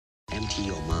empty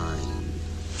your mind.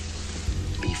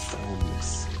 Be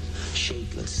formless,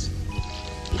 shapeless,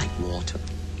 like water.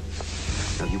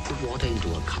 Now you put water into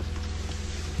a cup,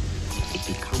 it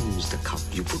becomes the cup.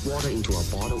 You put water into a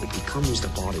bottle, it becomes the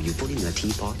bottle. You put it in a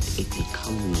teapot, it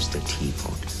becomes the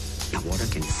teapot. Now water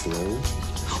can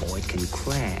flow, or it can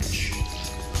crash.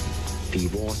 Be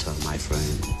water, my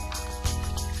friend.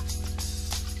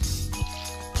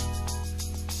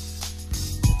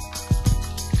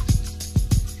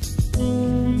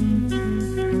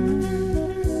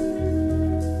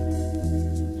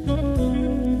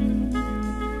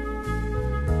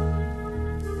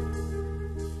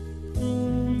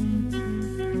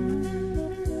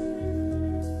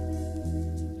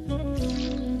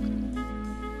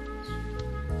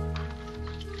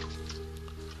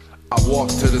 I walk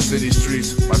to the city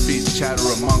streets, my feet chatter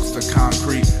amongst the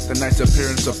concrete. The night's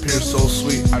appearance appears so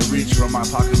sweet. I reach for my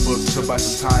pocketbook to buy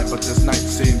some time, but this night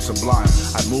seems sublime.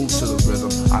 I move to the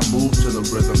rhythm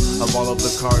of all of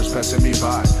the cars passing me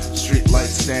by. Street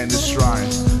lights stand as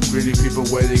shrines, greedy people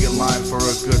waiting in line for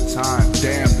a good time.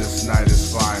 Damn, this night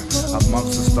is fine.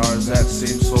 Amongst the stars that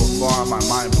seem so far, my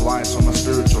mind blinds from a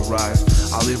spiritual rise.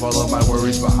 I leave all of my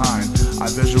worries behind. I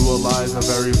visualize a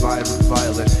very vibrant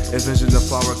violet. Envision the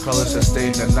flower colors that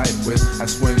stain the night with. I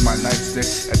swing my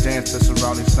nightstick and dance the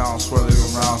surrounding sound swirling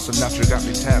around. So nature got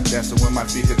me tap dancing when my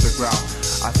feet hit the ground.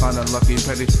 I find a lucky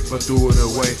penny but threw it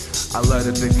away. I let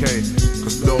it decay,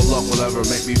 cause no luck will ever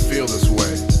make me feel this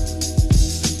way.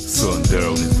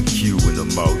 Sundown is the cue in the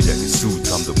mouth jacket suit.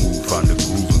 Time to move, find the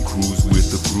groove and cruise with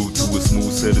the crew to a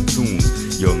smooth set of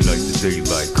tunes. Young night, the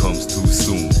daylight comes too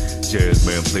soon. Jazz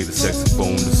man play the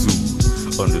saxophone to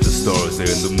soothe. Under the stars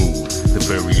and the moon, the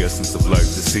very essence of life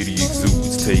the city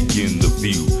exudes. Take in the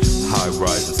view,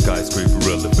 high-rise and skyscraper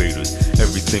elevators.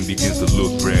 Everything begins to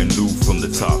look brand new from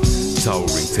the top.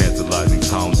 Towering, tantalizing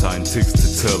town, time ticks to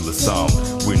tell the sound.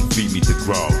 Wind feet meet the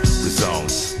ground,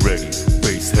 resound, ready,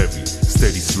 bass heavy.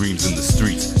 Steady streams in the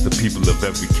streets. The people of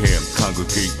every camp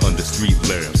congregate under street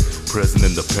lamps. Present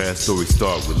in the past, stories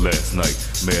start with last night.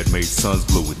 Man-made suns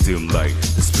glow with dim light.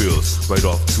 The spills right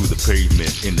off to the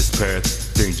pavement. In this path,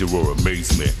 danger or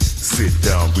amazement. Sit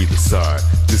down, breathe a sigh.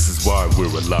 This is why we're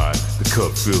alive. The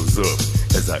cup fills up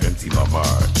as I empty my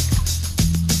mind.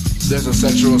 There's a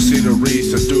sexual scenery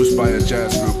seduced by a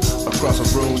jazz group. Across a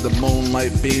room, the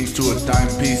moonlight beams to a dime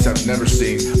piece I've never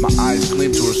seen. My eyes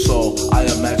gleam to her soul. I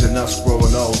imagine us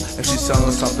growing old. If she's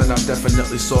selling something, I'm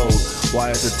definitely sold.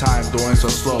 Why is the time going so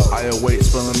slow? I await,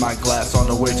 spilling my glass on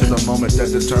the way to the moment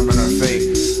that determine her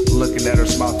fate. Looking at her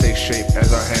smile take shape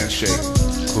as our hands shake.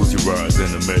 Close your eyes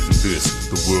and imagine this,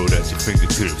 the world at your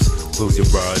fingertips. Close your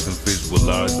eyes and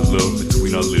visualize the love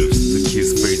between our lips. The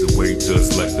kiss fades away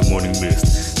just like the morning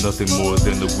mist. Nothing more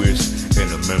than a wish and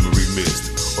a memory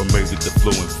missed. Or maybe the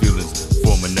flowing feelings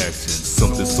form an action.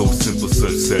 Something so simple,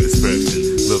 such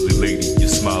satisfaction. Lovely lady, your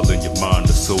smile and your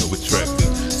mind are so attractive.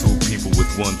 Two people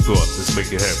with one thought, let's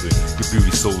make it happen. Your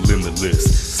beauty so limitless,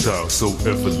 style so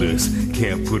effortless.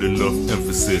 Can't put enough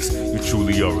emphasis, you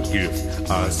truly are a gift.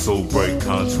 Eyes so bright,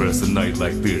 contrast a night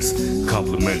like this,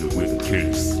 complimented with a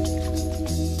kiss.